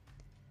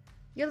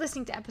You're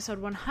listening to episode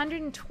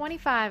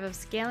 125 of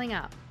Scaling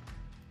Up.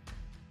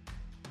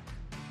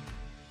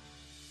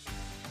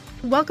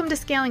 Welcome to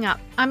Scaling Up.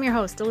 I'm your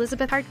host,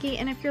 Elizabeth Hartke,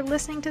 and if you're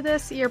listening to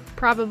this, you're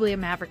probably a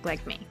maverick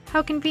like me.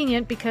 How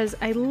convenient, because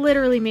I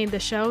literally made the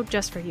show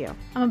just for you.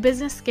 I'm a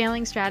business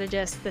scaling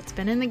strategist that's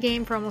been in the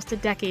game for almost a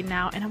decade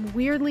now, and I'm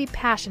weirdly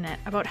passionate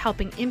about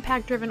helping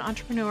impact-driven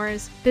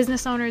entrepreneurs,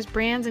 business owners,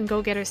 brands, and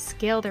go-getters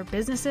scale their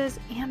businesses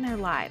and their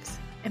lives.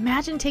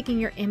 Imagine taking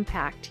your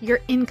impact, your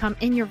income,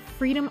 and your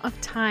freedom of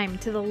time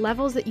to the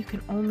levels that you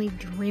can only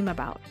dream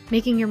about.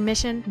 Making your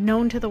mission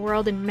known to the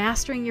world and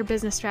mastering your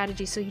business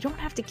strategy so you don't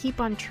have to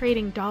keep on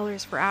trading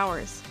dollars for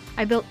hours.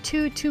 I built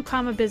two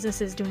comma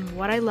businesses doing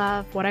what I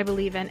love, what I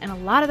believe in, and a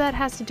lot of that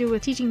has to do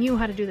with teaching you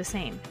how to do the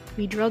same.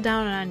 We drill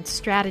down on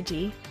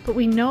strategy, but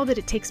we know that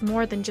it takes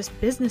more than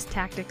just business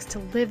tactics to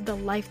live the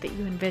life that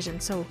you envision.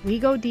 So we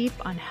go deep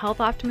on health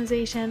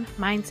optimization,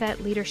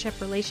 mindset, leadership,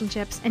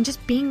 relationships, and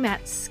just being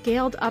that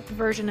scaled up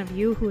version of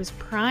you who is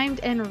primed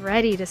and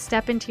ready to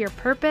step into your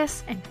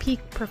purpose and peak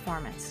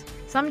performance.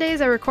 Some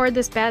days I record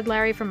this bad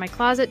Larry from my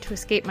closet to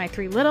escape my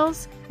three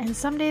littles, and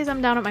some days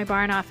I'm down at my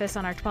barn office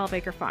on our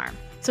 12-acre farm.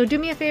 So do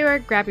me a favor,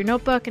 grab your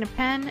notebook and a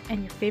pen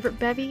and your favorite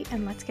bevy,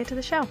 and let's get to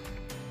the show.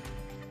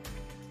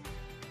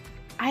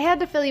 I had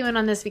to fill you in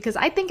on this because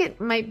I think it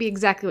might be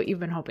exactly what you've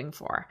been hoping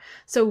for.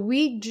 So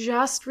we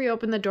just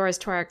reopened the doors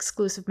to our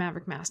exclusive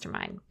Maverick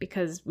Mastermind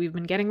because we've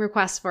been getting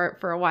requests for it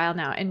for a while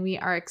now, and we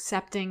are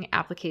accepting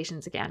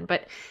applications again.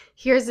 But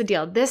here's the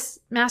deal. This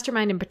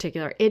mastermind in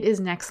particular, it is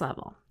next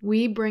level.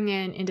 We bring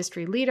in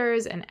industry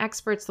leaders and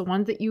experts, the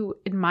ones that you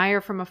admire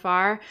from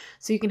afar,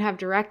 so you can have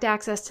direct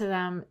access to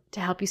them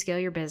to help you scale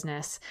your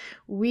business.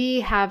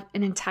 We have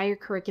an entire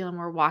curriculum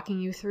we're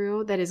walking you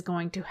through that is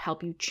going to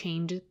help you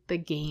change the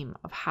game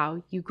of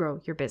how you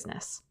grow your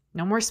business.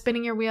 No more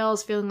spinning your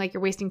wheels, feeling like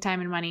you're wasting time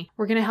and money.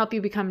 We're going to help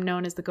you become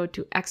known as the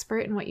go-to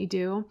expert in what you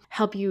do,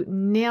 help you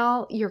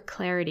nail your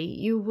clarity.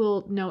 You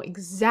will know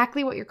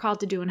exactly what you're called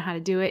to do and how to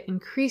do it,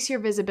 increase your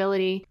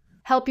visibility,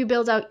 help you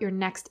build out your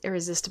next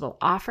irresistible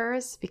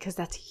offers, because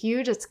that's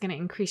huge. It's going to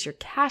increase your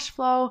cash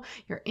flow,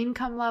 your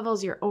income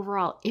levels, your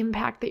overall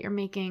impact that you're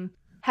making.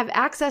 Have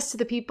access to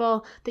the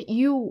people that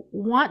you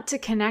want to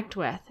connect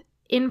with,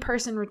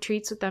 in-person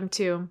retreats with them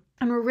too.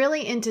 And we're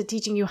really into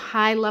teaching you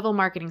high-level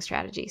marketing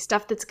strategy,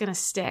 stuff that's going to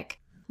stick.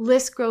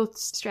 List growth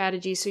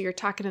strategy, so you're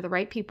talking to the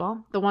right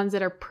people, the ones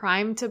that are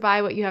primed to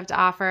buy what you have to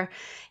offer,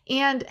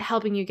 and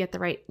helping you get the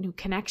right new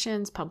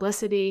connections,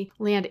 publicity,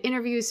 land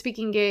interviews,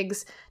 speaking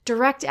gigs,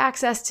 direct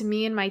access to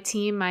me and my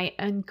team, my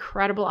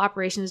incredible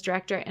operations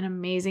director and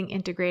amazing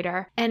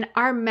integrator. And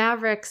our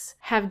Mavericks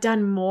have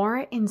done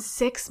more in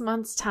 6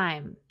 months'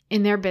 time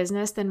in their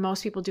business than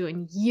most people do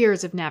in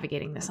years of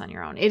navigating this on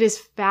your own. It is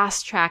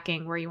fast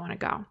tracking where you want to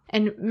go.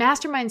 And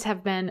masterminds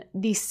have been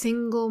the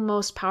single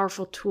most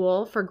powerful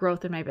tool for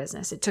growth in my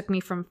business. It took me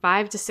from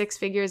 5 to 6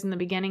 figures in the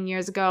beginning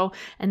years ago,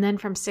 and then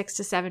from 6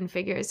 to 7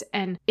 figures.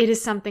 And it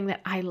is something that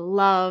I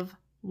love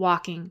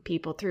walking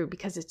people through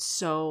because it's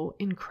so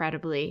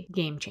incredibly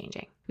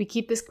game-changing. We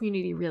keep this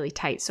community really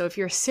tight. So if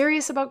you're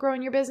serious about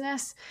growing your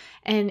business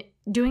and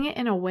doing it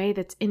in a way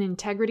that's in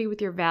integrity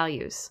with your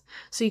values,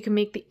 so you can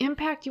make the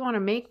impact you want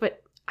to make,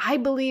 but I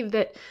believe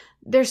that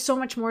there's so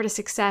much more to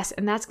success,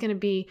 and that's going to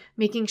be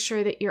making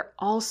sure that you're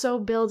also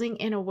building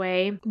in a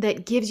way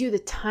that gives you the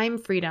time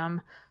freedom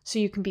so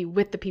you can be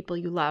with the people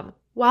you love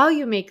while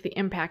you make the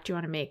impact you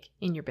want to make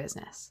in your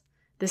business.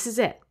 This is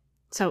it.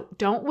 So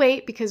don't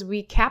wait, because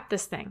we cap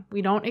this thing.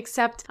 We don't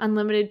accept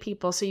unlimited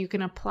people. So you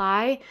can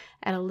apply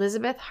at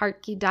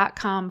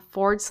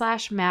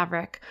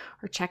elizabethhartke.com/Maverick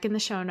or check in the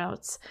show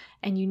notes.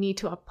 And you need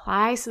to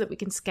apply so that we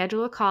can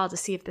schedule a call to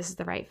see if this is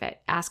the right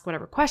fit. Ask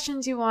whatever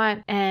questions you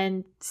want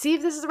and see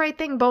if this is the right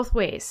thing both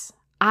ways.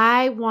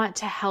 I want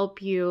to help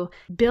you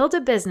build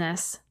a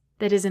business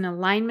that is in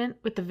alignment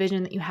with the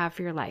vision that you have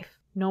for your life.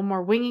 No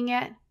more winging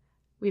it.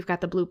 We've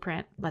got the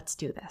blueprint. Let's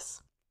do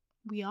this.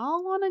 We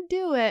all want to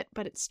do it,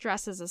 but it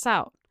stresses us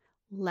out.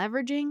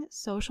 Leveraging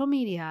social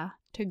media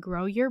to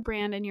grow your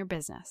brand and your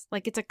business.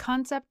 Like, it's a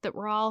concept that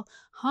we're all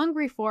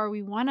hungry for.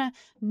 We want to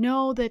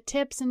know the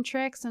tips and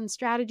tricks and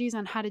strategies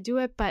on how to do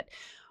it, but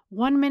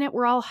one minute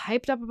we're all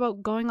hyped up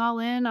about going all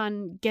in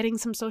on getting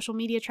some social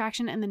media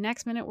traction, and the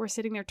next minute we're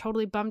sitting there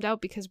totally bummed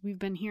out because we've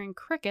been hearing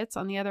crickets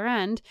on the other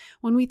end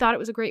when we thought it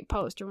was a great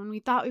post or when we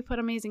thought we put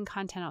amazing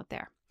content out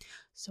there.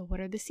 So what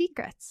are the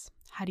secrets?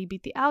 How do you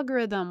beat the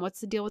algorithm?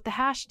 What's the deal with the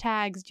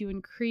hashtags? Do you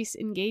increase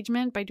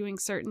engagement by doing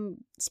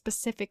certain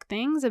specific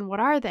things? And what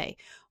are they?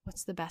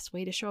 What's the best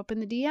way to show up in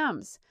the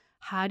DMs?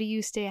 How do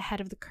you stay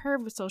ahead of the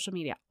curve with social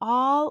media?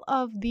 All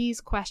of these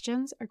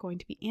questions are going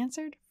to be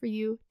answered for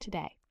you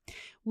today.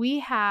 We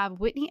have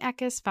Whitney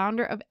Eckes,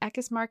 founder of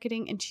Eckes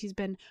Marketing, and she's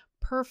been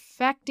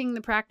perfecting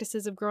the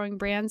practices of growing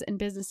brands and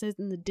businesses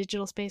in the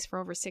digital space for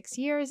over 6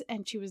 years,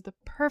 and she was the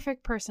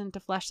perfect person to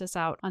flesh this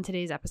out on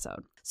today's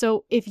episode.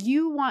 So if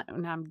you want,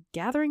 and I'm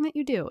gathering that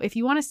you do, if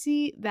you want to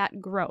see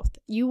that growth,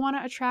 you want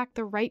to attract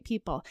the right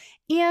people,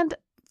 and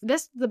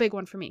this is the big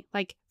one for me,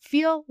 like,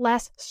 feel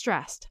less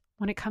stressed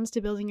when it comes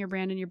to building your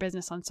brand and your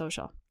business on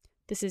social.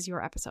 this is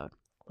your episode.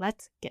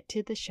 Let's get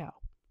to the show.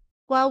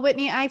 Well,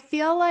 Whitney, I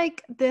feel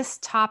like this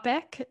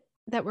topic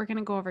that we're going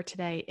to go over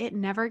today, it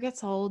never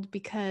gets old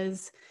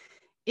because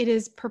it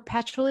is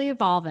perpetually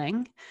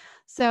evolving.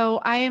 So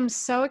I am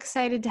so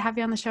excited to have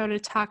you on the show to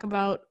talk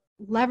about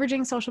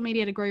leveraging social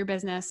media to grow your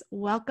business.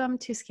 Welcome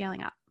to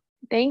Scaling Up.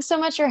 Thanks so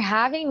much for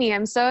having me.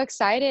 I'm so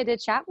excited to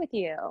chat with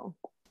you.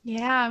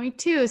 Yeah, me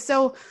too.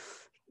 So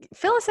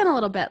fill us in a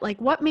little bit.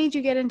 Like, what made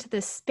you get into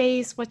this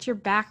space? What's your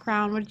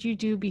background? What did you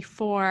do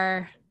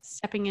before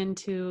stepping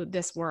into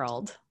this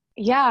world?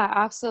 Yeah,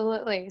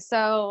 absolutely.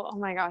 So, oh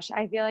my gosh,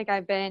 I feel like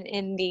I've been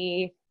in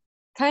the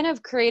kind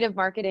of creative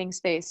marketing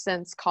space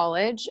since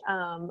college.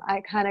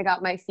 I kind of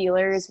got my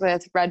feelers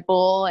with Red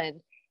Bull and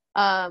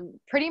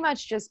pretty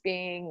much just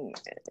being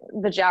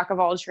the jack of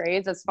all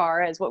trades as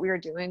far as what we were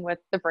doing with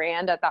the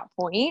brand at that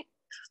point.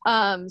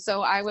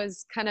 So I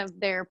was kind of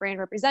their brand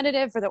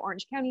representative for the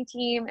Orange County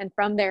team. And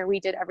from there, we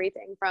did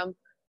everything from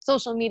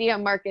social media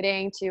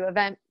marketing to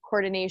event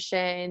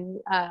coordination,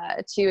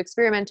 to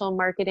experimental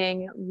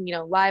marketing,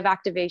 live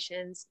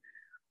activations,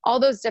 all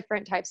those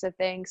different types of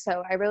things.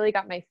 So I really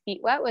got my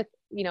feet wet with,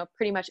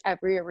 pretty much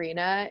every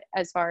arena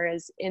as far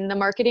as in the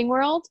marketing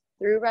world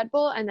through Red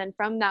Bull. And then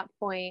from that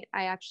point,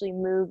 I actually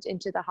moved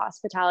into the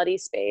hospitality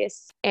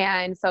space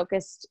and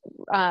focused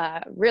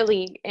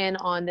really in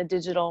on the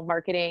digital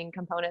marketing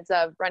components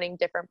of running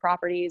different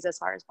properties as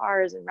far as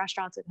bars and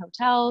restaurants and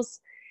hotels.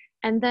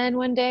 And then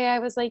one day I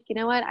was like, you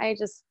know what, I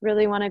just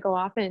really want to go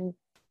off and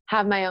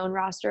have my own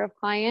roster of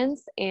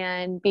clients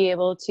and be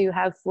able to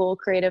have full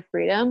creative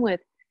freedom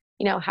with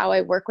how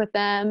I work with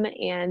them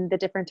and the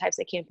different types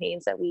of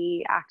campaigns that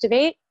we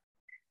activate.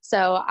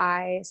 So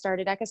I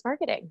started Eckes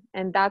Marketing,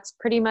 and that's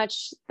pretty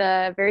much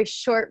the very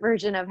short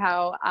version of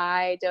how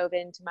I dove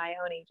into my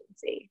own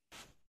agency.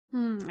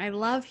 I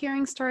love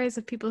hearing stories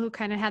of people who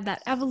kind of had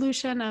that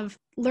evolution of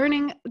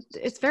learning.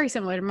 It's very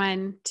similar to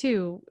mine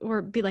too,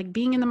 or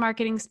being in the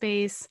marketing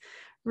space,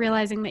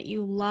 realizing that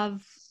you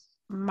love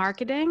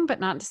marketing, but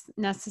not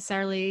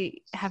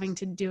necessarily having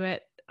to do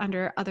it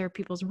under other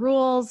people's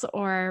rules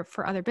or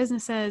for other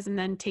businesses, and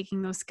then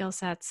taking those skill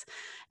sets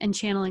and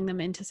channeling them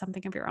into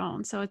something of your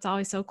own. So it's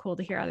always so cool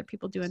to hear other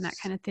people doing that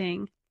kind of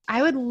thing.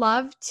 I would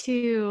love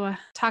to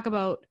talk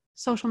about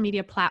social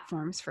media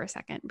platforms for a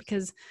second,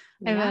 because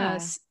I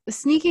have a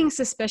sneaking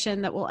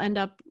suspicion that we'll end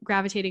up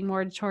gravitating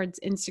more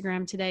towards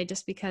Instagram today,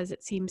 just because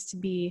it seems to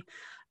be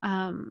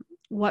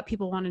what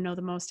people want to know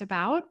the most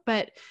about.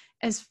 But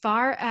as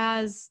far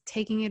as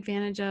taking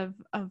advantage of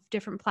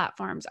different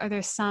platforms, are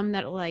there some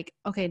that are like,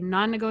 okay,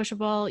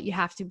 non-negotiable, you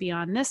have to be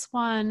on this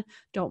one,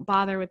 don't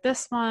bother with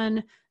this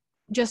one,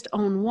 just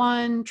own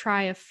one,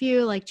 try a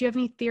few? Like, do you have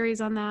any theories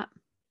on that?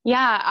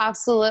 Yeah,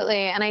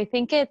 absolutely. And I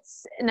think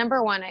it's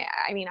number one,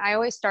 I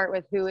always start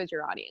with who is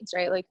your audience,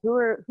 right? Like who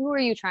are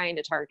you trying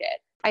to target?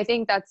 I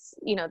think that's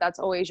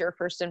always your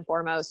first and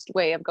foremost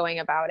way of going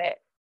about it.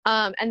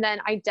 And then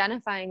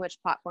identifying which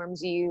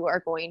platforms you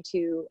are going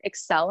to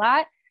excel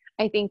at.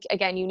 I think,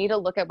 again, you need to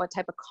look at what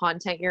type of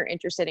content you're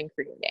interested in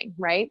creating,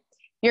 right?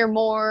 You're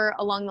more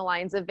along the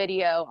lines of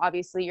video.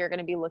 Obviously, you're going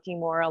to be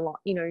looking more along,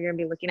 you're going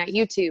to be looking at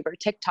YouTube or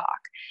TikTok.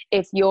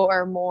 If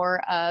you're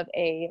more of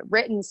a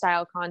written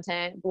style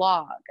content,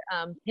 blog,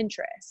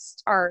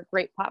 Pinterest are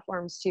great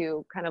platforms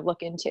to kind of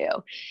look into.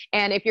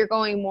 And if you're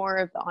going more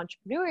of the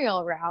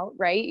entrepreneurial route,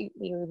 right,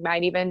 you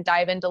might even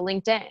dive into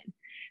LinkedIn.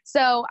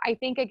 So I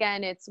think,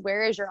 again, it's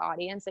where is your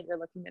audience that you're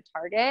looking to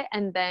target,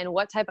 and then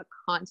what type of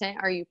content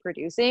are you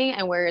producing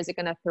and where is it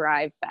going to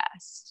thrive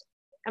best?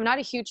 I'm not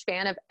a huge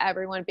fan of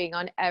everyone being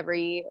on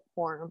every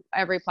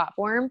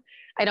platform.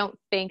 I don't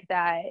think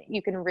that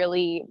you can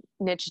really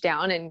niche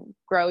down and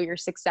grow your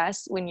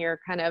success when you're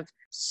kind of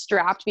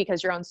strapped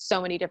because you're on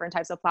so many different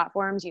types of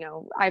platforms.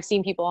 I've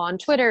seen people on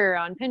Twitter,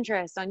 on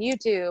Pinterest, on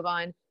YouTube,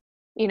 on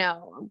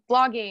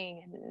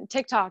blogging and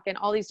TikTok and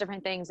all these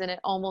different things. And it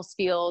almost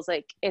feels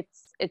like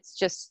it's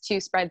just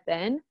too spread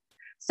thin.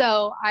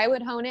 So I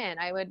would hone in.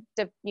 I would,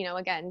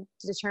 again,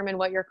 determine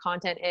what your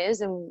content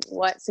is and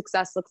what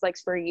success looks like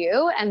for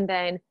you, and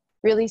then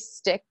really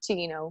stick to,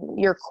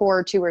 your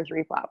core 2 or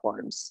 3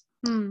 platforms.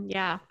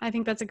 Yeah, I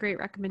think that's a great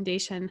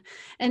recommendation.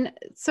 And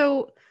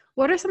so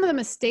what are some of the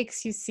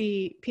mistakes you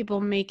see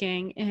people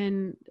making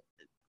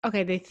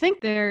they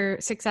think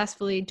they're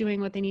successfully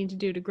doing what they need to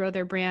do to grow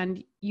their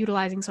brand,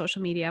 utilizing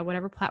social media,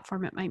 whatever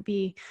platform it might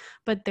be,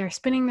 but they're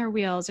spinning their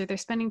wheels, or they're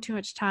spending too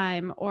much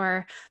time,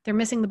 or they're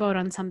missing the boat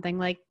on something?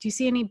 Like, do you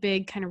see any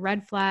big kind of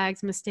red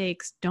flags,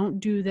 mistakes, don't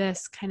do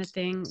this kind of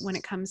thing when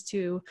it comes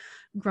to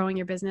growing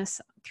your business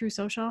through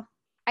social?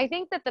 I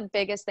think that the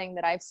biggest thing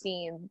that I've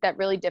seen that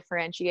really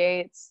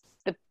differentiates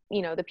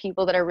the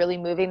people that are really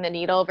moving the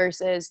needle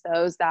versus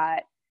those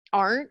that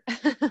aren't,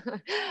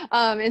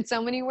 in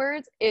so many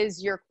words,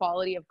 is your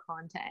quality of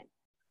content.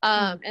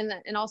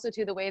 And also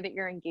to the way that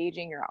you're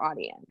engaging your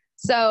audience.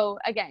 So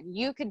again,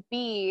 you could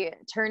be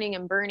turning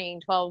and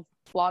burning 12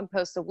 blog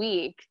posts a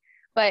week,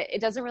 but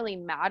it doesn't really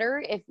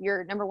matter if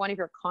number one, if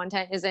your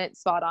content isn't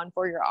spot on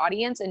for your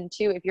audience, and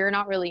 2, if you're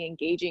not really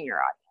engaging your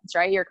audience,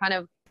 right? You're kind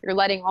of you're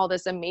letting all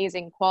this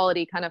amazing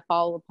quality kind of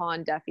fall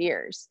upon deaf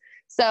ears.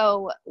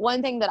 So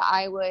one thing that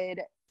I would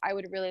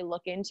really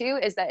look into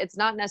is that it's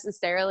not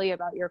necessarily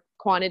about your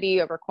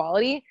quantity over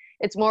quality.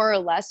 It's more or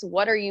less,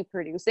 what are you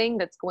producing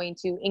that's going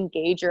to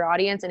engage your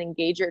audience and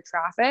engage your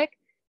traffic,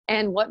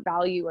 and what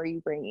value are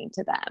you bringing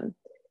to them?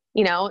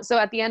 So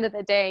at the end of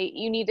the day,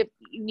 you need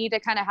to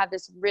kind of have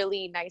this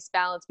really nice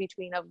balance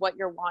between of what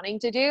you're wanting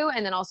to do,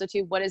 and then also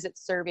to what is it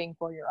serving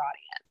for your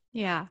audience.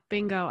 Yeah,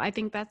 bingo. I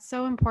think that's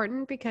so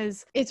important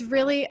because it's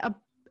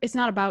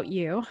not about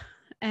you,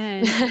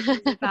 and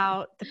it's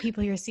about the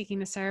people you're seeking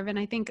to serve. And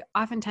I think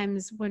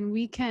oftentimes when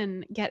we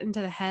can get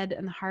into the head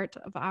and the heart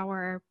of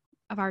our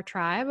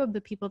tribe, of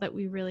the people that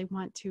we really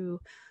want to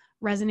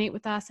resonate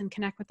with us and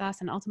connect with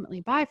us and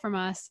ultimately buy from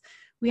us,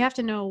 we have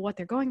to know what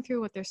they're going through,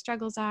 what their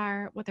struggles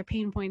are, what their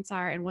pain points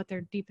are, and what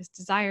their deepest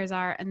desires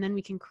are. And then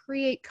we can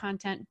create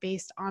content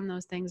based on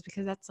those things,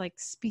 because that's like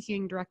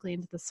speaking directly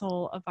into the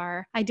soul of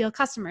our ideal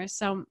customers.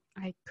 So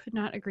I could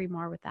not agree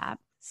more with that.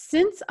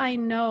 Since I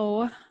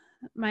know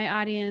my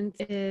audience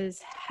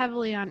is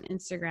heavily on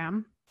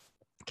Instagram,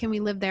 can we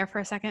live there for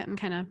a second and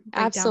kind of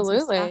break down some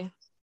stuff?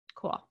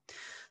 Cool.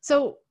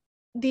 So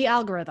the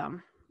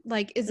algorithm,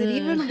 like, is it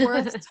even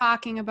worth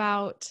talking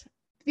about?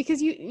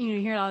 Because you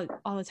hear it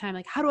all the time,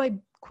 like, how do I,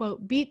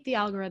 quote, beat the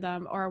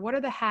algorithm, or what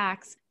are the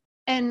hacks?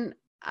 And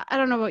I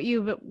don't know about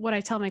you, but what I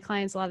tell my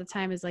clients a lot of the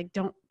time is like,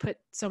 don't put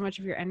so much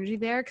of your energy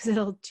there, because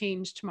it'll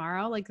change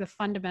tomorrow. Like the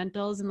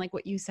fundamentals and like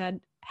what you said,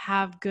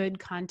 have good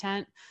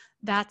content,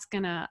 that's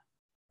gonna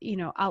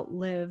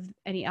outlive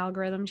any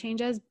algorithm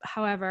changes.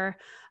 However,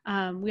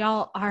 we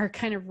all are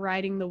kind of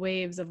riding the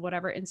waves of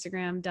whatever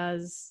Instagram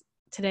does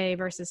today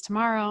versus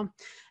tomorrow.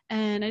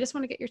 And I just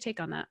want to get your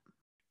take on that.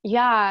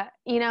 Yeah,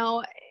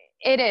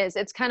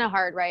 it's kind of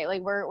hard, right?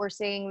 Like we're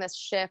seeing this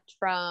shift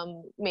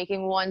from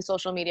making one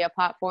social media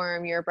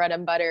platform your bread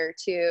and butter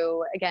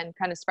to, again,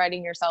 kind of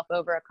spreading yourself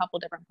over a couple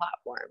different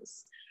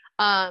platforms.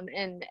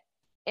 And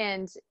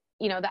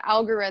the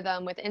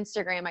algorithm with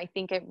Instagram, I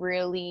think it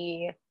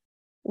really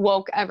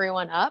woke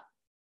everyone up.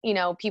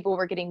 People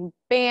were getting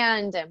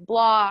banned and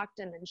blocked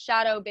and then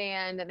shadow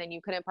banned, and then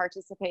you couldn't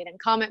participate in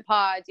comment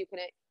pods. You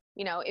couldn't,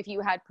 if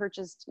you had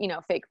purchased,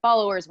 fake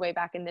followers way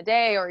back in the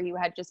day, or you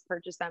had just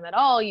purchased them at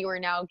all, you were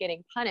now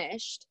getting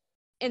punished.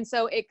 And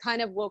so it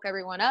kind of woke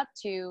everyone up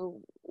to,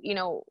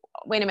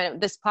 wait a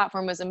minute, this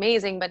platform was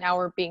amazing, but now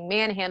we're being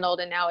manhandled,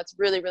 and now it's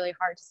really, really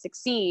hard to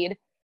succeed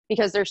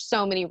because there's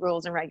so many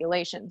rules and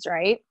regulations,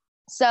 right?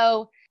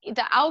 So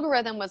the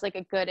algorithm was like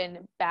a good and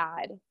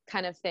bad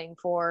kind of thing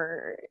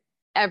for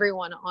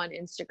everyone on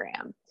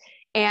Instagram.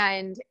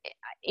 And,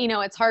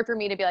 it's hard for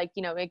me to be like,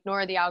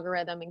 ignore the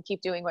algorithm and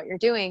keep doing what you're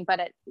doing. But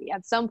at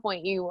some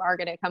point you are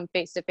going to come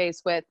face to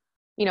face with,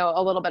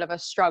 a little bit of a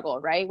struggle,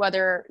 right?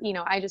 Whether,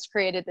 I just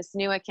created this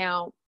new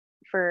account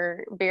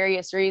for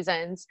various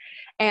reasons,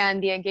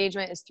 and the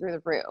engagement is through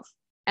the roof.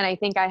 And I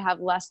think I have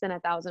less than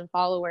 1,000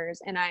 followers,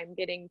 and I'm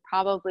getting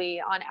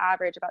probably on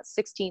average about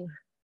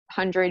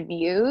 1,600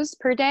 views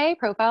per day,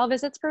 profile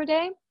visits per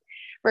day,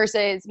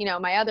 versus,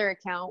 my other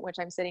account, which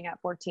I'm sitting at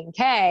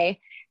 14K,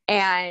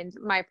 and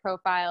my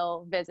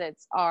profile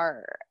visits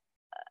are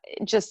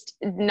just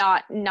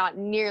not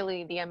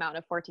nearly the amount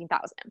of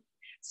 14,000.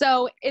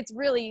 So it's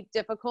really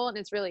difficult, and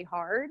it's really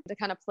hard to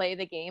kind of play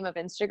the game of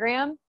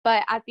Instagram.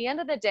 But at the end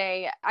of the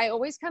day, I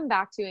always come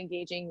back to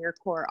engaging your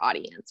core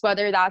audience,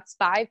 whether that's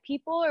 5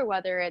 people or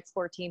whether it's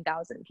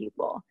 14,000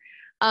 people.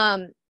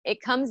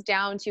 It comes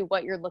down to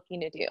what you're looking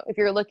to do. If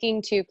you're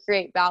looking to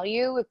create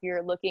value, if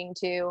you're looking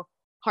to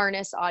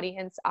harness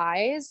audience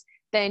eyes,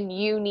 then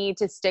you need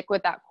to stick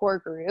with that core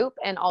group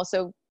and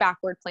also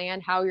backward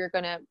plan how you're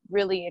going to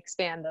really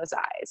expand those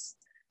eyes.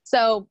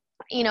 So,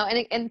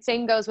 and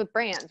same goes with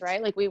brands,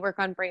 right? Like we work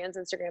on brands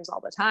Instagrams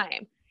all the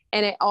time,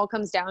 and it all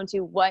comes down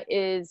to what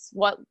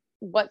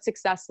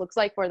success looks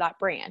like for that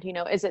brand.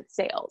 Is it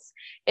sales?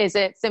 Is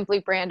it simply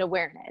brand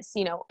awareness?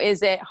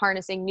 Is it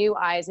harnessing new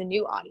eyes and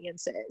new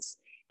audiences?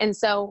 And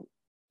so,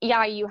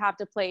 yeah, you have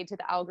to play to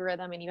the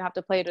algorithm, and you have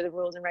to play to the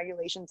rules and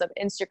regulations of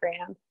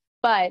Instagram,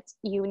 but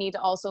you need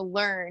to also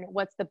learn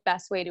what's the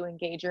best way to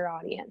engage your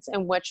audience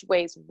and which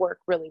ways work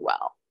really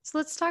well. So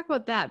let's talk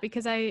about that,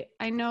 because I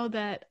know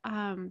that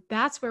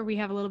that's where we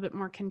have a little bit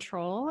more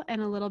control,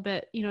 and a little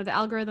bit, the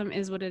algorithm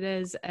is what it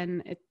is,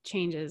 and it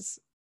changes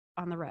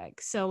on the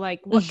reg. So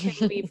like, what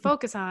can we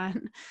focus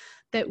on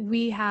that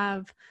we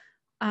have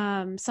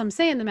some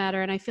say in the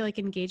matter? And I feel like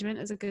engagement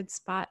is a good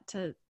spot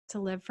to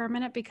live for a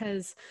minute,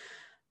 because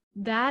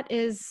that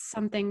is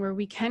something where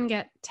we can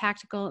get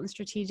tactical and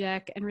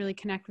strategic and really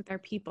connect with our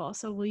people.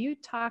 So will you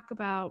talk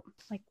about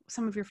like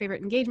some of your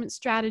favorite engagement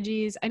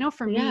strategies? I know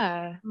for me,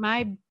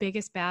 my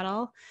biggest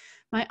battle,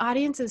 my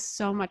audience is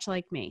so much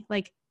like me.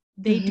 Like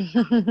they do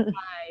not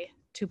reply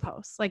to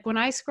posts. Like when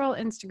I scroll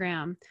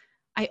Instagram,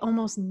 I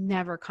almost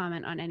never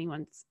comment on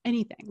anyone's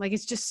anything. Like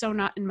it's just so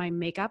not in my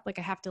makeup. Like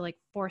I have to like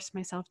force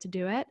myself to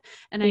do it.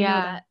 And I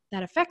know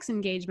that affects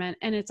engagement,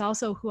 and it's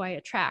also who I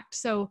attract.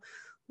 So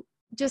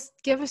just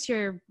give us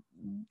your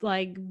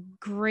like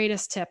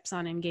greatest tips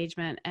on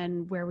engagement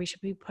and where we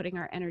should be putting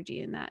our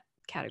energy in that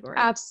category?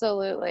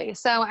 Absolutely.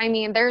 So, I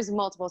mean, there's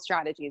multiple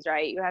strategies,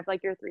 right? You have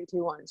like your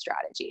 3-2-1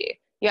 strategy.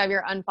 You have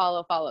your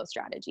unfollow follow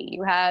strategy.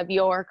 You have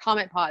your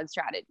comment pod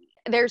strategy.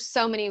 There's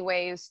so many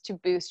ways to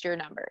boost your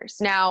numbers.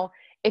 Now,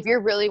 if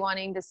you're really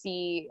wanting to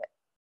see,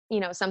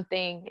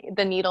 something,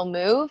 the needle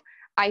move,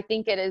 I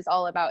think it is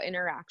all about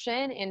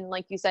interaction. And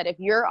like you said, if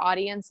your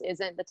audience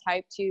isn't the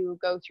type to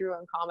go through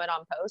and comment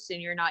on posts and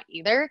you're not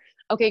either,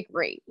 okay,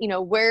 great.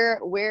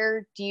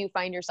 Where do you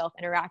find yourself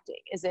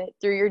interacting? Is it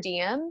through your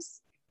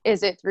DMs?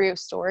 Is it through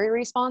story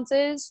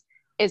responses?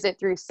 Is it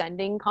through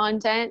sending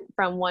content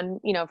from one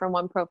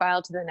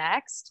profile to the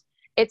next?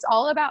 It's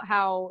all about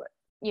how,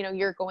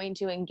 you're going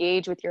to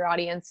engage with your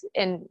audience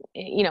and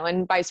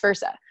vice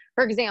versa.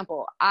 For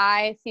example,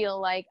 I feel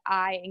like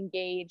I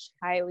engage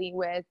highly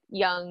with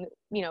young,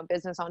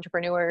 business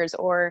entrepreneurs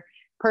or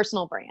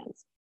personal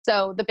brands.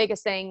 So the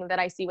biggest thing that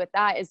I see with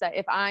that is that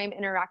if I'm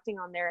interacting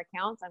on their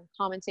accounts, I'm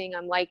commenting,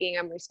 I'm liking,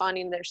 I'm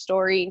responding to their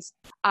stories,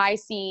 I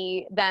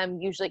see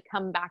them usually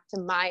come back to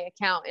my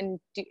account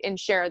and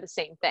share the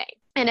same thing.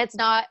 And it's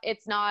not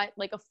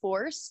like a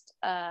forced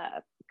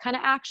kind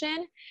of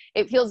action.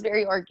 It feels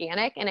very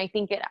organic, and I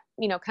think it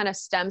kind of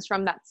stems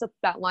from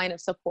that line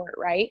of support,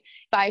 right?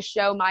 If I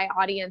show my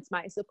audience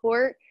my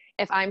support,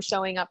 if I'm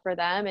showing up for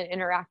them and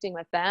interacting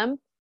with them,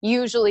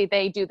 usually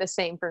they do the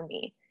same for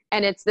me.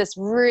 And it's this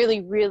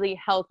really, really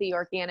healthy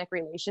organic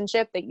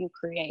relationship that you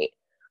create.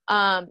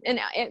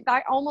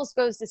 That almost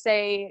goes to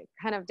say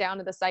kind of down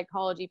to the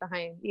psychology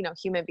behind,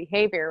 human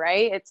behavior,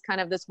 right? It's kind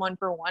of this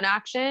 1-for-1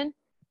 action.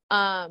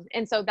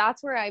 And so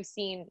that's where I've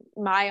seen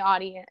my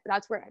audience,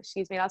 that's where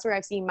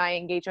I've seen my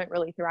engagement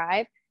really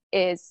thrive,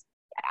 is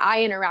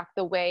I interact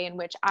the way in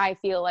which I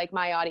feel like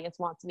my audience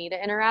wants me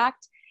to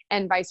interact,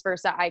 and vice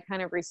versa. I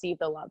kind of receive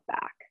the love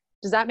back.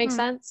 Does that make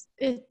sense?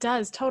 It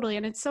does, totally.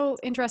 And it's so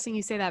interesting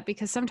you say that,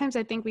 because sometimes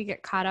I think we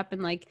get caught up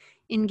in like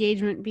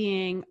engagement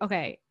being,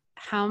 okay,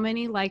 how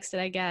many likes did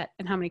I get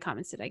and how many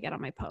comments did I get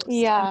on my post?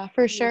 Yeah,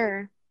 for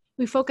sure.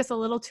 We focus a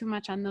little too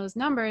much on those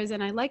numbers.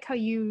 And I like how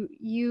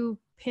you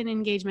pin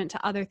engagement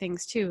to other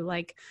things too.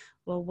 Like,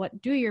 well,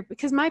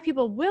 because my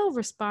people will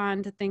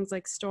respond to things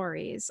like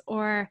stories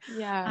or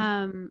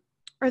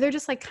they're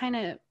just like kind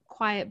of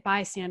quiet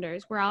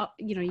bystanders where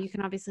you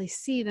can obviously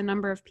see the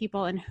number of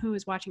people and who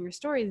is watching your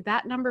stories.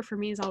 That number for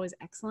me is always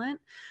excellent.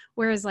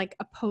 Whereas like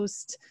a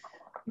post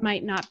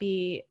might not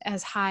be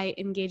as high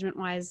engagement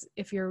wise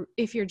if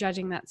you're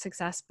judging that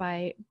success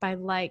by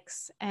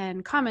likes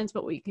and comments.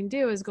 But what you can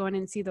do is go in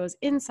and see those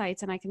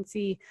insights, and I can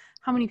see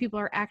how many people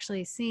are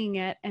actually seeing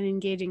it and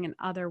engaging in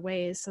other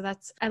ways. So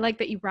I like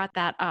that you brought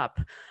that up.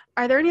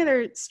 Are there any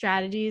other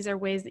strategies or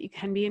ways that you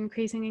can be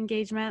increasing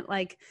engagement?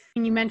 Like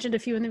you mentioned a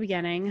few in the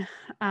beginning.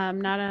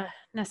 Not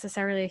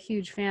necessarily a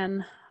huge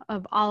fan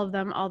of all of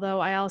them, although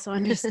I also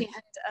understand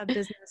a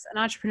business, an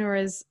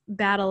entrepreneur's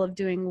battle of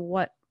doing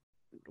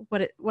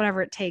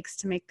whatever it takes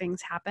to make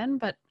things happen.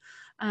 But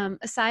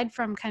aside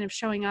from kind of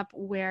showing up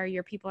where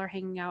your people are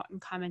hanging out and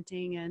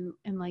commenting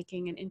and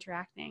liking and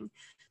interacting,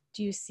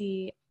 do you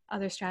see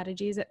other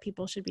strategies that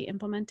people should be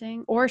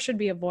implementing or should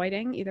be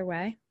avoiding, either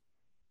way?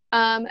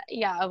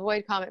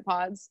 Avoid comment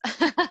pods.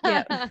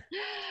 Yeah.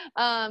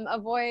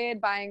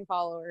 Avoid buying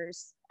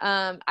followers.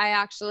 I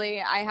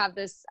have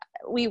this,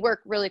 we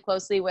work really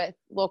closely with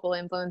local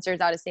influencers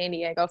out of San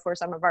Diego for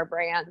some of our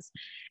brands.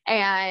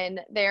 And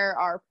there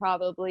are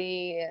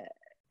probably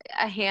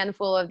a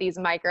handful of these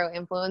micro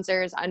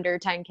influencers under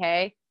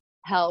 10K,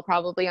 hell,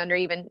 probably under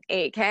even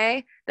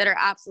 8K, that are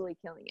absolutely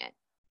killing it.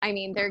 I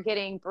mean, they're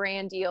getting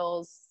brand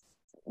deals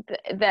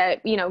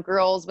that,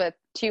 girls with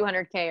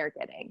 200K are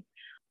getting.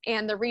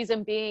 And the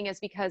reason being is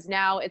because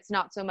now it's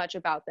not so much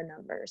about the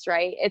numbers,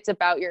 right? It's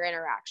about your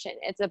interaction.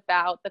 It's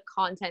about the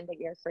content that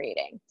you're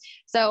creating.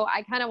 So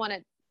I want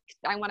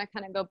to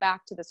kind of go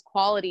back to this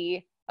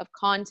quality of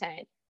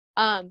content.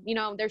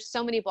 There's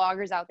so many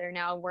bloggers out there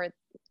now where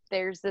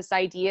there's this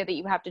idea that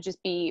you have to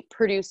just be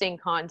producing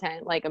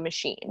content like a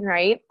machine,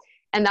 right?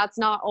 And that's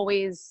not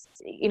always,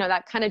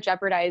 that kind of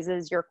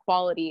jeopardizes your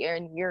quality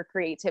and your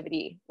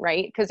creativity,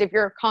 right? Because if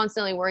you're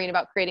constantly worrying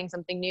about creating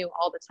something new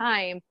all the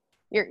time,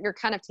 you're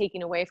kind of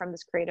taking away from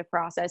this creative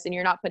process, and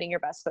you're not putting your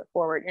best foot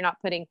forward. You're not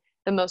putting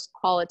the most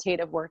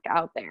qualitative work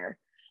out there.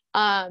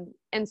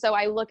 And so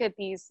I look at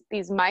these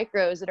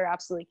micros that are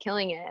absolutely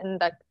killing it. And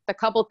the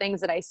couple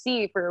things that I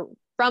see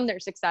from their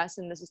success,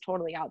 and this is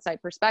totally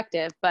outside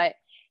perspective, but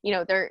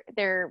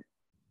they're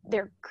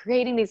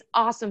creating these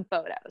awesome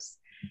photos.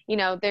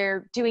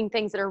 They're doing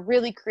things that are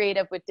really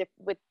creative with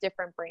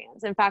different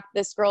brands. In fact,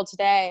 this girl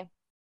today,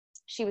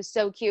 she was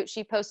so cute.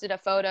 She posted a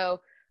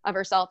photo of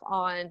herself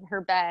on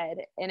her bed,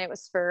 and it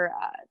was for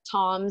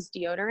Tom's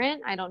deodorant.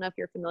 I don't know if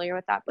you're familiar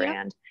with that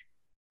brand.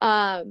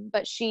 Yeah.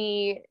 But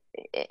she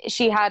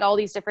had all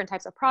these different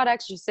types of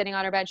products. She's sitting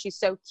on her bed. She's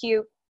so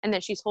cute. And then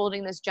she's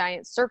holding this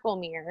giant circle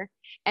mirror.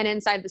 And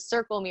inside the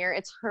circle mirror,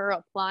 it's her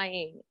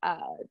applying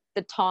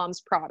the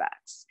Tom's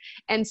products.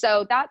 And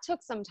so that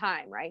took some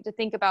time, right? To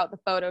think about the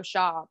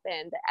Photoshop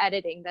and the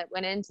editing that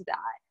went into that.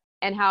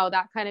 and how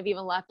that kind of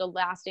even left a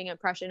lasting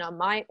impression on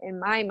in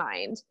my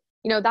mind.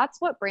 That's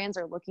what brands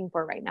are looking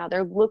for right now.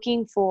 They're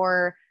looking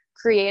for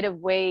creative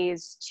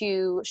ways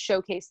to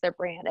showcase their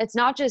brand. It's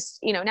not just,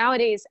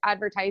 nowadays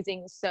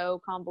advertising is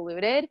so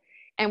convoluted,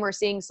 and we're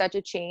seeing such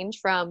a change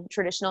from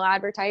traditional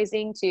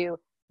advertising to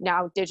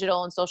now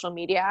digital and social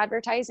media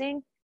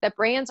advertising, that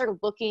brands are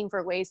looking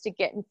for ways to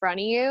get in front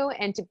of you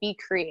and to be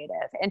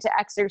creative and to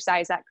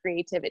exercise that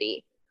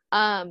creativity.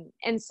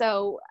 And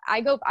so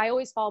I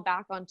always fall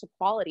back onto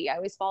quality. I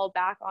always fall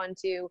back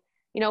onto,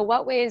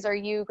 what ways are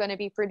you going to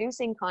be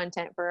producing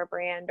content for a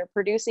brand or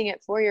producing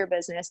it for your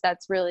business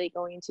that's really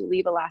going to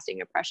leave a lasting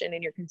impression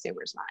in your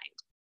consumer's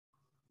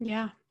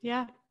mind?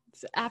 Yeah,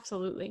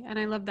 absolutely. And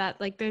I love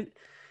that. Like the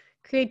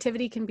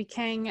creativity can be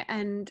king,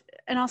 and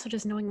also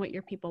just knowing what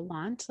your people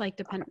want.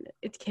 Like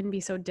it can be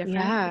so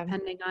different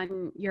depending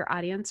on your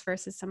audience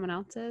versus someone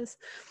else's.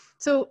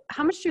 So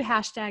how much do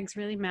hashtags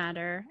really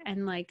matter?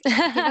 And like, give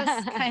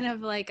us kind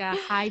of like a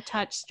high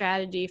touch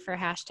strategy for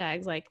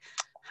hashtags. Like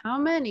how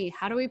many,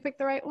 how do we pick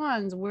the right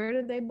ones? Where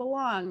do they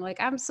belong?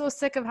 Like, I'm so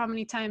sick of how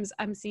many times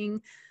I'm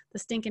seeing the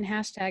stinking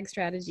hashtag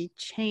strategy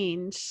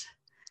change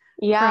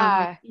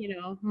from,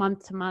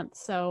 month to month.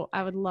 So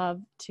I would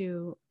love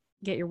to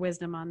get your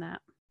wisdom on that.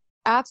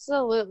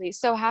 Absolutely.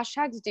 So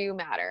hashtags do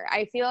matter.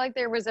 I feel like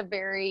there was a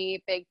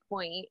very big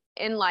point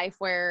in life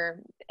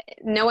where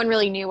no one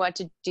really knew what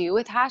to do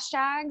with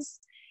hashtags,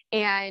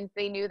 and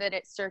they knew that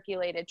it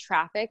circulated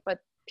traffic, but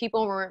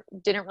people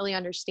didn't really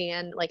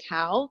understand like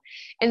how.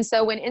 And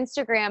so when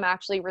Instagram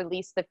actually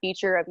released the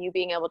feature of you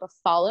being able to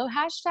follow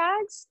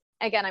hashtags,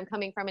 again, I'm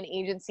coming from an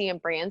agency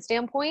and brand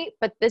standpoint,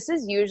 but this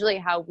is usually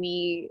how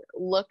we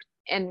look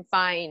and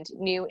find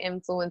new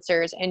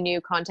influencers and new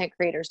content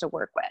creators to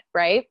work with,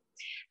 right?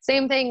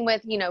 Same thing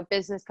with,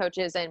 business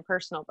coaches and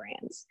personal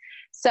brands.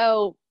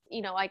 So,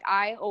 like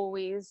I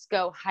always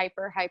go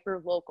hyper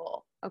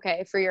local,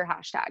 okay, for your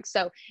hashtags.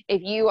 So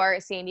if you are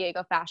a San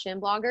Diego fashion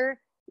blogger,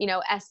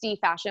 SD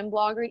fashion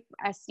blogger,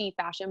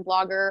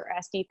 or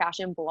SD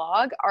fashion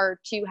blog are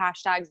two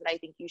hashtags that I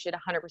think you should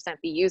 100%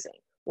 be using.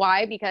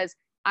 Why? Because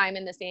I'm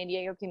in the San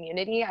Diego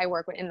community. I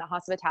work in the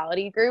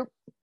hospitality group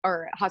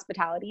or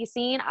hospitality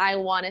scene. I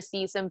want to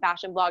see some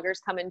fashion bloggers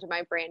come into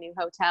my brand new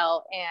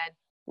hotel and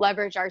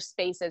leverage our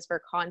spaces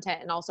for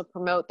content and also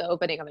promote the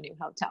opening of a new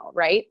hotel,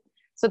 right?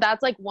 So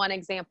that's like one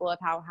example of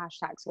how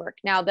hashtags work.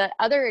 Now, the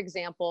other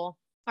example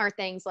are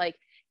things like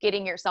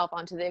getting yourself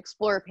onto the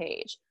Explore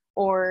page,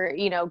 or,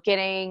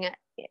 getting,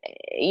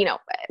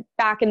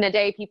 back in the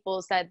day,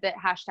 people said that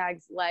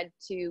hashtags led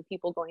to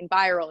people going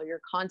viral,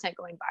 your content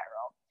going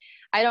viral.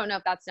 I don't know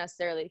if that's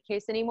necessarily the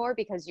case anymore,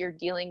 because you're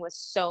dealing with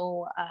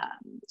so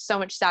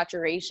much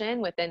saturation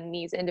within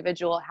these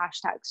individual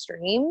hashtag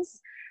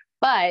streams.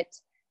 But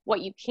what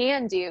you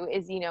can do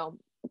is,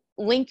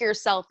 link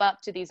yourself up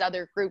to these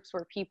other groups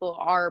where people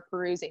are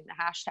perusing the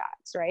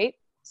hashtags, right?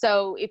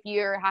 So if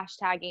you're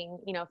hashtagging,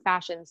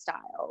 fashion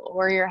style,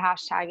 or you're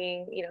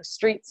hashtagging,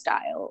 street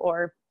style,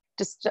 or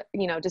just,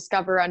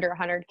 discover under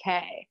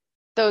 100K,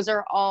 those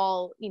are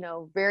all,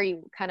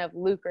 very kind of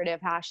lucrative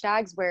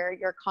hashtags where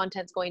your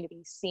content's going to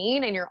be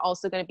seen, and you're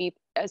also going to be,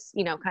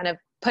 kind of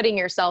putting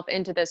yourself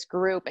into this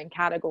group and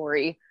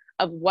category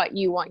of what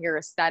you want your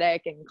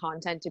aesthetic and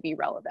content to be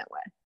relevant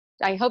with.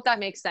 I hope that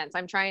makes sense.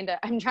 I'm trying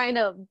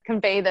to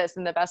convey this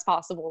in the best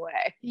possible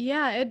way.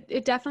 Yeah,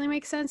 it definitely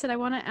makes sense. And I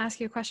want to ask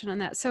you a question on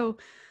that. So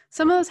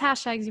some of those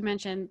hashtags you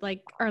mentioned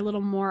like are a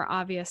little more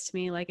obvious to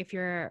me. Like if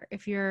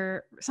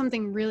you're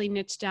something really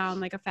niche down,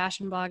 like a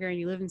fashion blogger and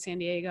you live in San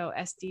Diego,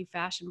 SD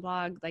fashion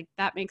blog, like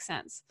that makes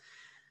sense.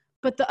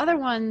 But the other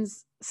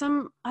ones,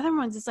 some other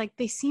ones, it's like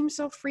they seem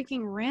so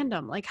freaking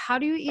random. Like, how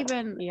do you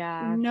even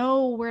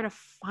know where to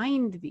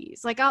find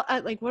these? Like,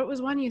 like what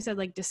was one you said,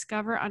 like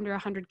discover under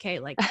 100K?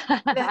 Like,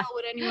 the hell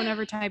would anyone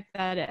ever type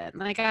that in?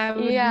 Like, I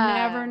would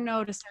never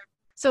know to start.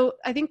 So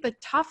I think the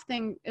tough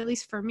thing, at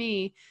least for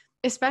me,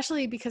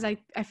 especially because I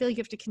feel like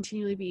you have to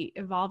continually be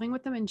evolving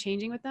with them and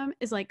changing with them,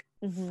 is like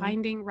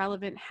finding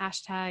relevant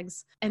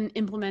hashtags and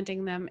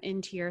implementing them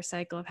into your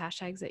cycle of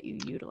hashtags that you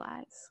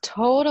utilize.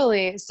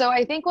 Totally. So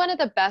I think one of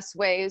the best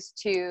ways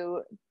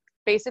to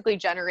basically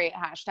generate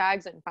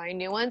hashtags and find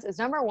new ones is,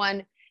 number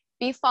one,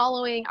 be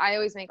following. I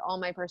always make all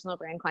my personal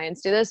brand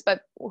clients do this,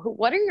 but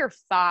what are your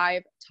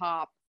 5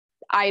 top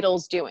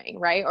idols doing,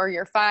 right? Or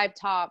your 5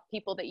 top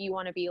people that you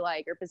want to be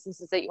like, or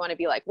businesses that you want to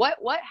be like? What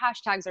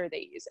hashtags are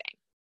they using?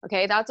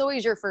 Okay, that's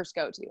always your first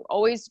go-to.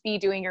 Always be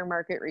doing your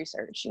market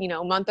research,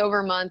 month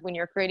over month when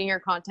you're creating your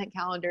content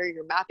calendar,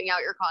 you're mapping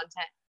out your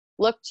content.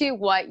 Look to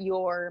what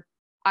your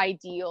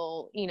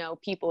ideal,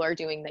 people are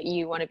doing that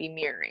you want to be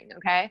mirroring,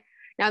 okay?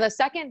 Now, the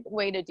second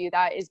way to do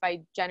that is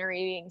by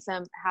generating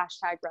some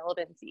hashtag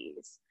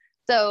relevancies.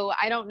 So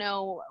I don't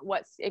know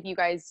if you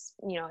guys,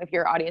 if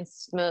your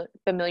audience is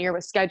familiar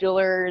with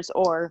schedulers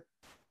or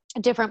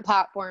different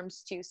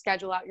platforms to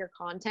schedule out your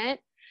content.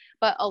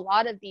 But a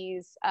lot of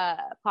these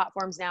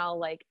platforms now,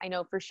 like I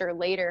know for sure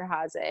Later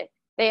has it,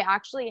 they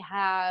actually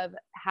have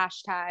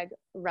hashtag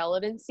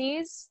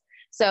relevancies.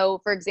 So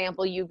for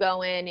example, you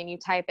go in and you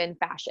type in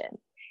fashion,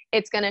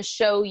 it's going to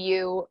show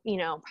you, you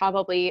know,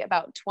 probably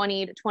about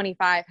 20 to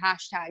 25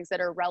 hashtags that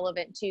are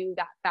relevant to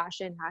that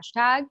fashion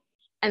hashtag.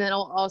 And then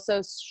it'll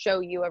also show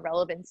you a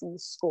relevancy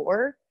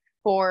score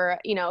for,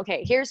 you know,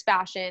 okay, here's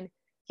fashion,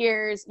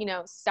 here's, you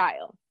know,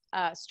 style,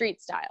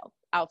 street style,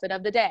 outfit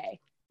of the day,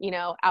 you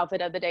know,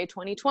 outfit of the day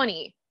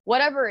 2020,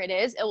 whatever it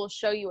is, it will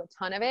show you a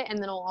ton of it. And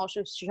then it'll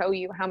also show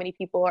you how many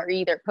people are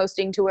either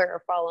posting to it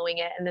or following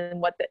it. And then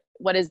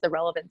what is the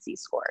relevancy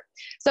score.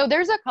 So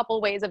there's a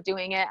couple ways of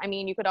doing it. I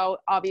mean, you could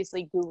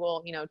obviously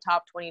Google, you know,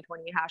 top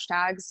 2020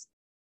 hashtags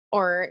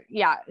or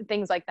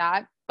things like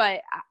that.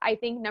 But I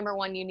think number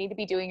one, you need to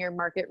be doing your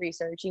market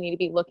research. You need to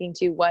be looking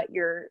to what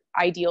your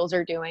ideals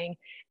are doing.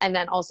 And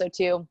then also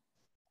too,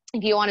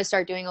 if you want to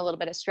start doing a little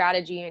bit of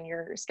strategy in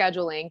your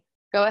scheduling,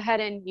 go ahead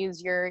and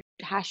use your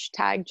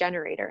hashtag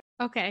generator.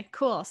 Okay,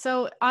 cool.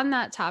 So on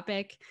that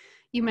topic,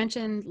 you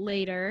mentioned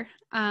Later.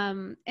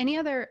 Any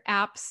other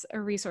apps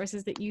or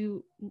resources that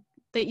you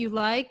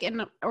like,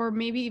 and or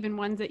maybe even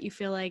ones that you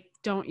feel like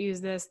don't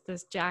use this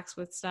jacks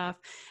with stuff?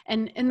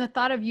 And in the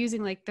thought of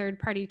using like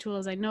third-party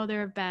tools, I know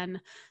there have been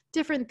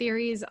different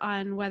theories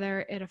on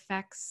whether it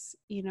affects,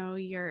 you know,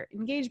 your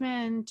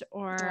engagement,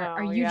 or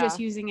are you just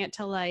using it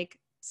to like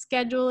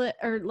schedule it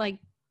or like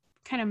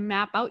kind of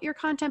map out your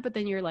content, but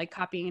then you're like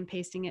copying and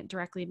pasting it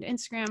directly into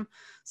Instagram?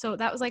 So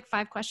that was like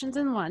 5 questions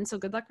in one. So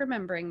good luck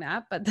remembering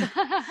that, but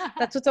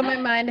that's what's on my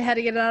mind. I had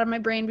to get it out of my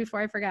brain before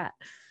I forgot.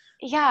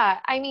 Yeah.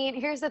 I mean,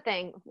 here's the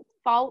thing.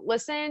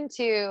 Listen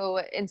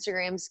to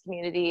Instagram's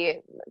community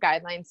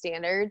guideline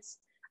standards.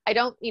 I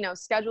don't, you know,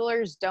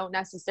 schedulers don't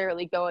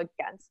necessarily go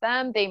against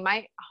them. They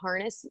might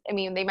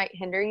they might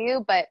hinder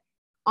you, but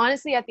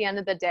honestly, at the end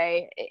of the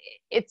day,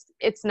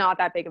 it's not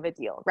that big of a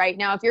deal, right?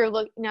 Now, if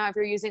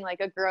you're using like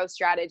a growth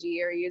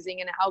strategy or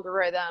using an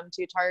algorithm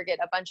to target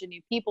a bunch of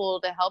new people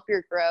to help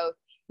your growth,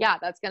 yeah,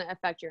 that's going to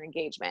affect your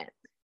engagement.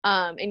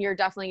 And you're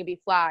definitely going to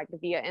be flagged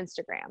via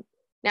Instagram.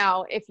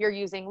 Now, if you're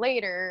using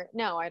Later,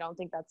 no, I don't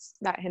think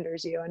that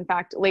hinders you. In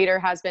fact, Later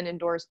has been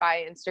endorsed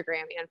by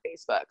Instagram and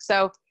Facebook.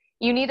 So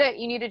you need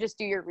to just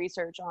do your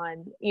research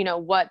on, you know,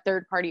 what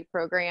third-party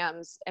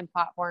programs and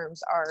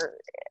platforms are,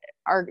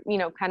 you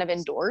know, kind of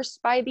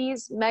endorsed by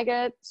these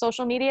mega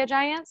social media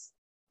giants,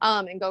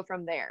 and go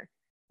from there.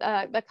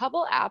 The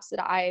couple apps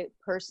that I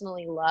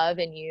personally love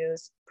and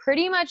use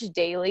pretty much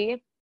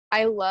daily,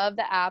 I love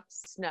the app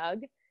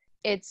Snug.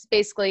 It's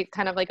basically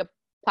kind of like a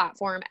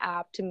platform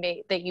app to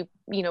make that you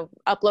know,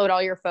 upload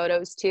all your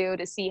photos to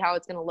see how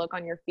it's going to look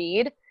on your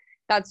feed.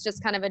 That's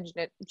just kind of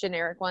a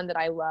generic one that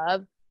I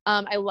love.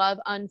 I love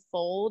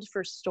Unfold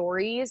for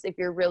stories. If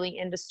you're really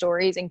into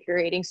stories and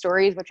curating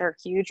stories, which are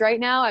huge right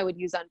now, I would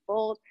use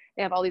Unfold.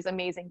 They have all these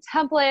amazing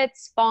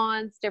templates,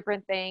 fonts,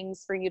 different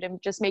things for you to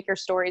just make your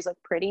stories look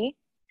pretty.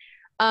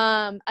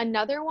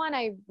 Another one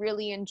I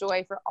really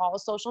enjoy for all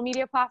social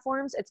media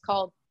platforms, it's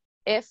called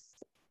If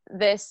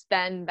This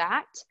Then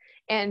That.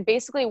 And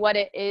basically what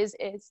it is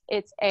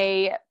it's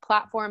a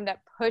platform that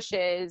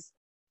pushes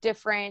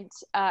different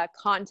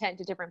content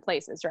to different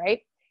places, right?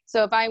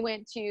 So if I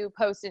went to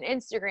post an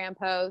Instagram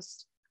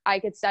post, I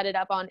could set it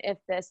up on If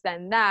This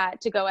Then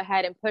That to go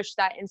ahead and push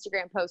that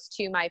Instagram post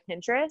to my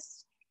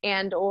Pinterest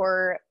and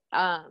or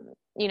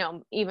you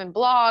know, even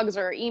blogs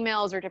or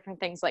emails or different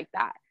things like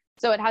that.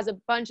 So it has a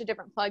bunch of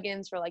different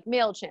plugins for like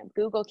MailChimp,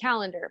 Google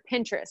Calendar,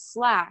 Pinterest,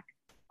 Slack,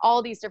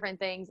 all these different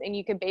things. And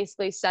you can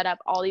basically set up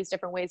all these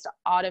different ways to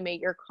automate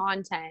your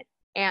content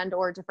and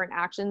or different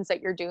actions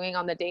that you're doing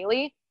on the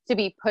daily to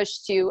be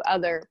pushed to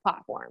other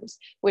platforms,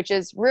 which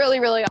is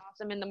really, really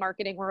awesome in the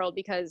marketing world,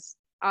 because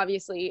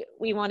obviously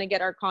we want to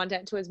get our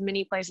content to as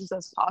many places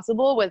as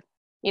possible with,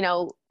 you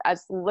know,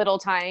 as little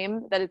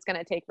time that it's going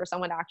to take for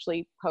someone to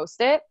actually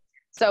post it.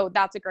 So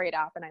that's a great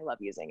app and I love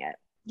using it.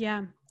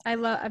 Yeah,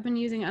 I've been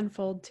using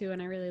Unfold too,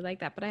 and I really like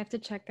that, but I have to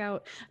check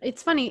out.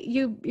 It's funny,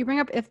 you bring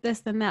up If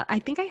This Then That. I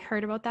think I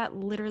heard about that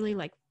literally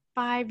like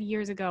 5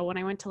 years ago when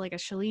I went to like a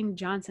Chalene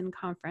Johnson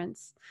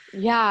conference.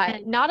 Yeah,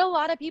 and not a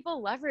lot of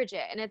people leverage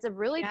it, and it's a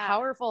really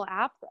powerful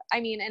app. I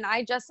mean, and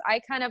I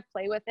kind of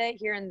play with it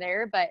here and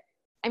there, but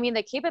I mean,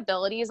 the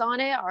capabilities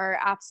on it are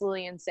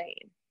absolutely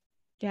insane.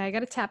 Yeah, I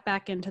got to tap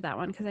back into that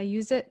one because I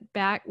used it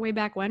way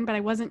back when, but I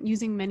wasn't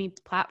using many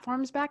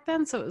platforms back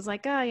then. So it was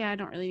like, oh yeah, I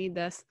don't really need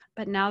this.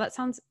 But now that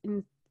sounds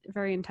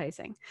very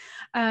enticing.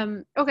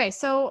 Okay,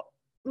 so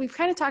we've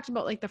kind of talked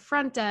about like the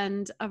front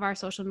end of our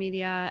social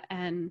media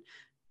and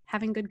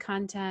having good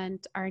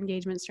content, our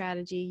engagement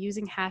strategy,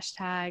 using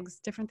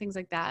hashtags, different things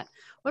like that.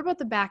 What about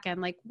the back end?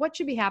 Like what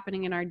should be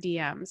happening in our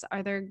DMs?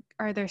 Are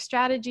there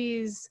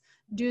strategies,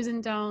 do's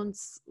and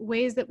don'ts,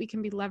 ways that we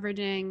can be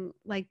leveraging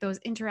like those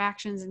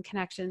interactions and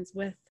connections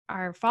with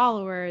our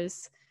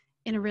followers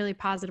in a really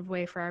positive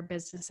way for our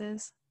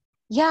businesses?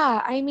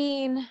 Yeah, I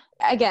mean,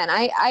 again,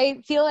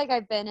 I feel like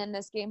I've been in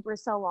this game for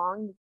so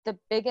long. The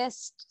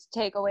biggest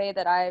takeaway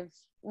that I've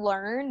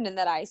learned and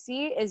that I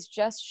see is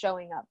just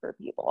showing up for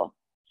people.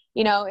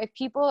 You know, if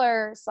people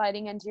are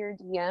sliding into your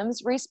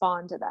DMs,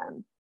 respond to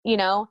them. You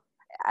know,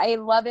 I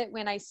love it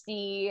when I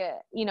see,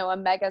 you know, a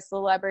mega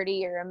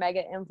celebrity or a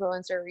mega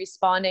influencer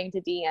responding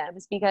to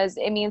DMs, because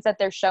it means that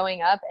they're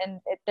showing up and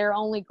they're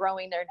only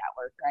growing their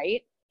network,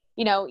 right?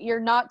 You know, you're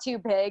not too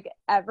big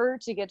ever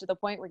to get to the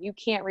point where you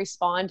can't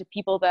respond to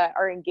people that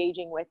are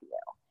engaging with you.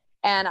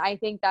 And I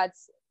think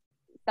that's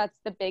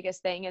the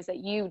biggest thing, is that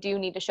you do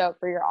need to show up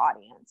for your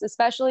audience,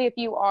 especially if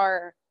you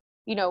are,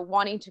 you know,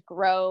 wanting to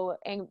grow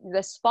and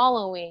this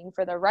following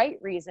for the right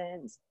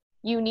reasons.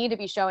 You need to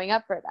be showing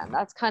up for them.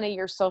 That's kind of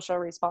your social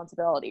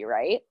responsibility,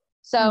 right?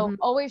 So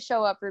always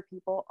show up for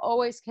people,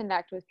 always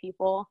connect with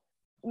people,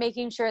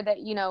 making sure that,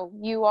 you know,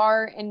 you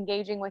are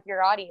engaging with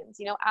your audience,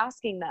 you know,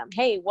 asking them,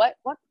 hey, what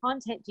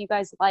content do you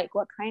guys like?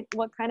 What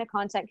kind of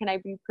content can I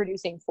be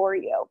producing for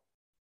you?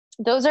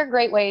 Those are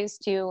great ways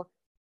to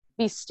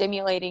be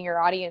stimulating your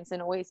audience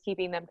and always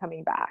keeping them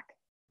coming back.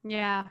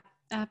 Yeah,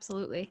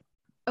 absolutely.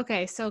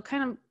 Okay. So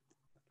kind of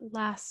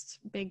last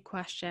big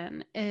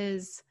question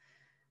is,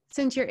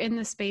 since you're in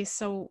the space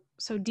so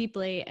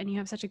deeply and you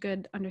have such a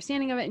good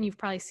understanding of it, and you've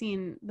probably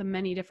seen the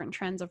many different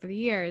trends over the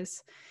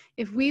years,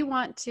 if we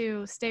want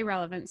to stay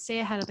relevant, stay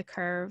ahead of the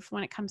curve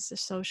when it comes to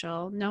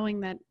social, knowing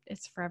that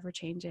it's forever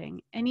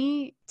changing,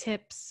 any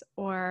tips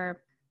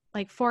or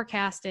like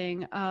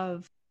forecasting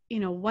of, you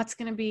know, what's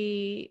going to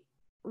be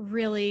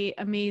really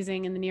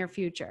amazing in the near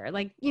future?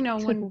 Like, you know,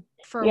 when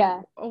for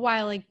a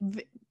while, like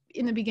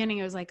in the beginning,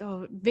 it was like,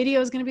 oh,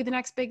 video is going to be the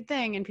next big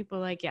thing. And people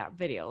were like, yeah,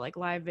 video, like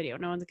live video,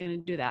 no one's going to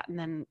do that. And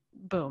then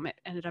boom, it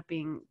ended up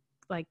being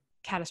like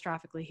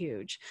catastrophically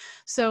huge.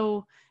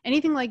 So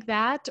anything like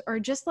that, or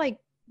just like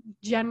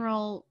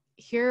general,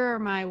 here are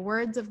my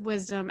words of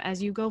wisdom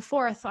as you go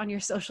forth on your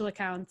social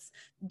accounts,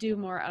 do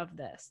more of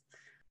this.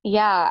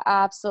 Yeah,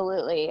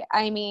 absolutely.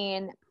 I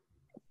mean,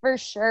 for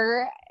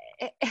sure.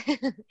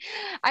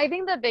 I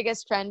think the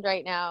biggest trend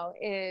right now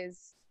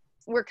is,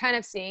 we're kind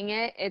of seeing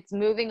it. It's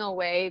moving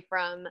away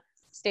from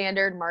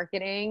standard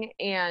marketing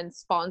and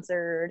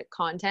sponsored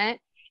content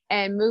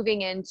and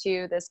moving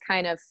into this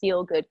kind of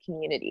feel good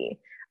community.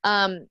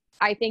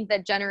 I think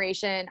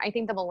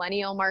the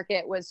millennial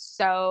market was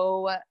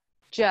so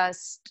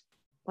just,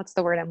 what's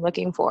the word I'm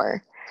looking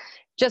for?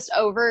 Just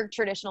over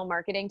traditional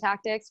marketing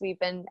tactics we've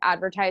been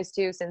advertised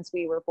to since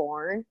we were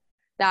born,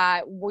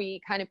 that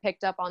we kind of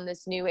picked up on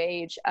this new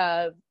age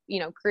of, you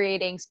know,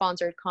 creating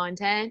sponsored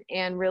content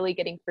and really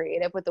getting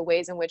creative with the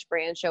ways in which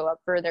brands show up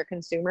for their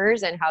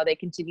consumers and how they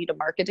continue to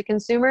market to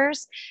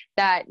consumers,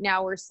 that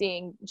now we're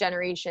seeing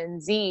Generation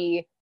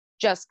Z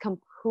just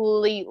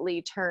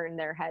completely turn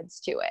their heads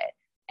to it.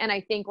 And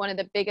I think one of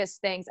the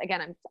biggest things,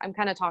 again, I'm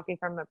kind of talking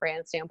from a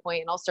brand standpoint,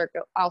 and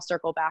I'll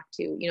circle back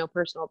to, you know,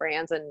 personal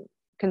brands and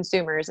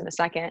consumers in a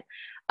second.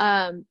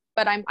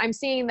 But I'm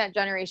seeing that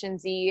Generation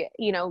Z,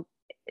 you know,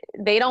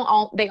 they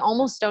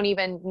almost don't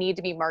even need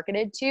to be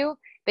marketed to.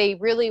 They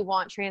really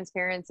want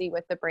transparency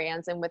with the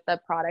brands and with the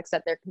products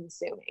that they're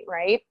consuming,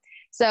 right?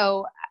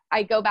 So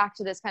I go back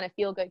to this kind of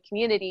feel good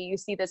community. You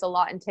see this a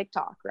lot in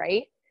TikTok,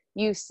 right?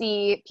 You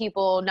see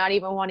people not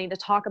even wanting to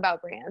talk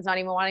about brands, not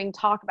even wanting to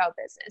talk about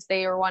business.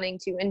 They are wanting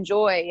to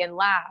enjoy and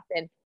laugh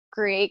and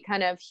create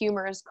kind of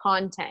humorous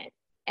content.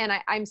 And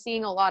I'm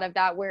seeing a lot of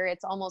that, where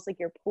it's almost like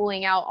you're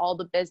pulling out all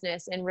the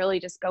business and really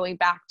just going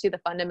back to the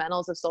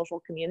fundamentals of social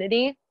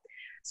community.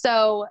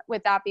 So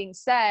with that being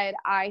said,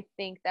 I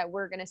think that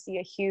we're going to see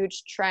a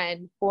huge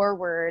trend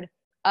forward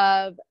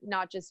of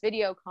not just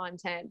video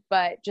content,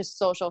 but just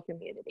social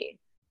community,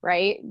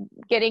 right?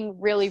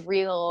 Getting really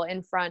real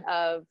in front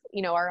of,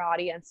 you know, our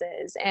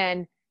audiences,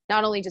 and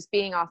not only just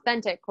being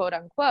authentic, quote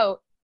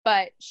unquote,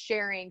 but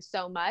sharing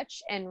so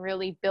much and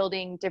really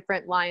building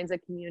different lines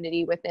of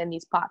community within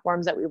these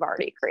platforms that we've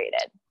already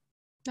created.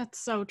 That's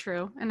so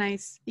true. And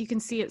you can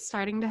see it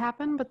starting to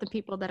happen, but the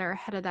people that are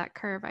ahead of that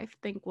curve, I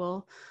think,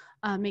 will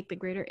make the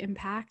greater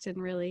impact and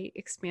really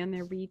expand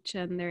their reach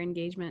and their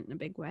engagement in a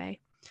big way.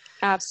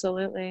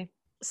 Absolutely.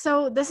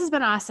 So this has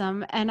been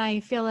awesome. And I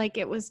feel like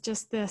it was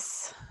just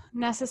this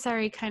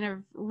necessary kind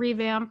of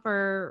revamp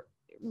or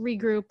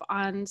regroup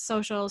on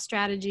social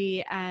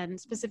strategy, and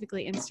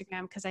specifically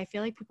Instagram, because I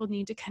feel like people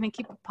need to kind of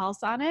keep a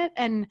pulse on it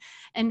and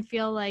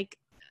feel like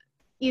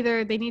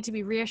either they need to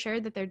be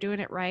reassured that they're doing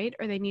it right,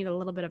 or they need a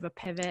little bit of a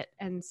pivot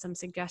and some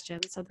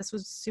suggestions. So this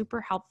was super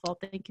helpful.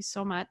 Thank you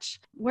so much.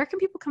 Where can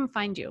people come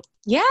find you?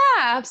 Yeah,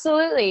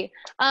 absolutely.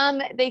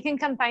 They can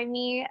come find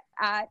me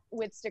at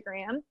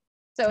Witstagram.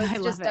 So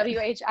it's just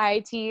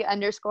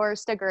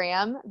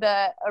WHIT_Stagram,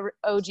 the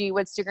OG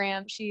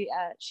Witstagram.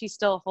 She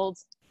still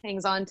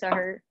hangs on to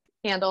her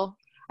handle.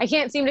 I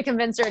can't seem to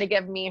convince her to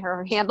give me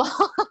her handle.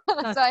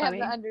 So I have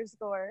the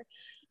underscore.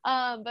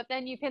 But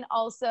then you can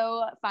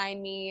also find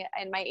me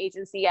and my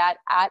agency at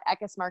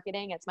Eckes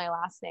Marketing. It's my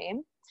last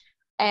name.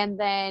 And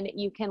then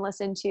you can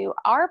listen to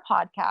our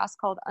podcast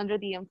called Under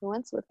the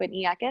Influence with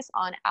Whitney Eckes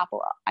on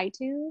Apple,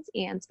 iTunes,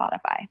 and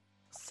Spotify.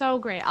 So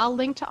great. I'll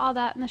link to all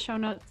that in the show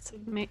notes so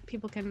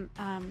people can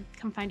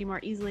come find you more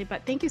easily.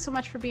 But thank you so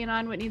much for being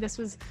on, Whitney. This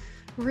was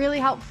really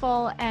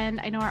helpful, and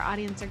I know our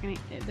audience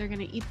they're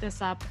gonna eat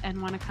this up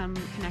and want to come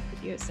connect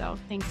with you. So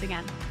thanks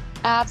again.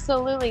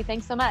 Absolutely.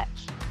 Thanks so much.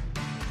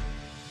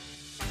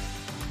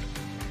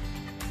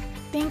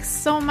 Thanks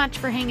so much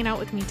for hanging out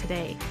with me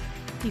today.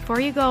 Before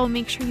you go,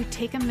 make sure you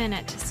take a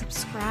minute to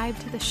subscribe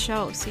to the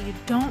show so you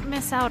don't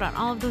miss out on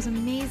all of those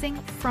amazing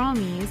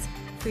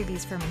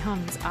freebies for my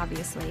homies,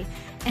 obviously,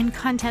 and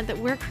content that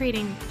we're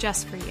creating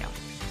just for you.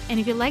 And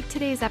if you liked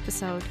today's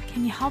episode,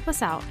 can you help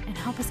us out and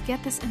help us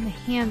get this in the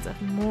hands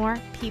of more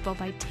people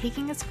by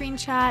taking a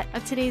screenshot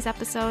of today's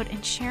episode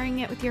and sharing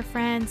it with your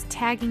friends,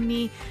 tagging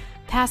me,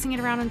 passing it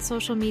around on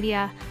social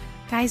media?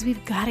 Guys,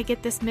 we've got to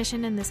get this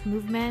mission and this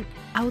movement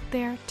out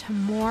there to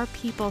more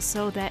people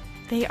so that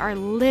they are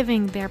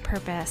living their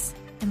purpose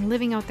and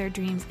living out their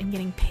dreams and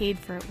getting paid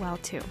for it well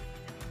too.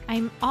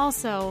 I'm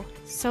also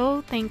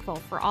so thankful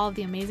for all of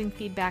the amazing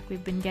feedback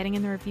we've been getting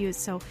in the reviews.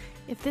 So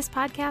if this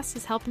podcast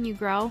is helping you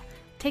grow,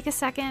 take a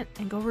second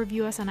and go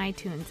review us on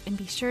iTunes, and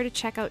be sure to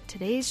check out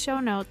today's show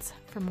notes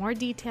for more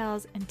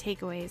details and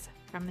takeaways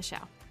from the show.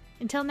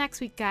 Until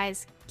next week,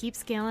 guys, keep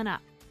scaling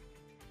up.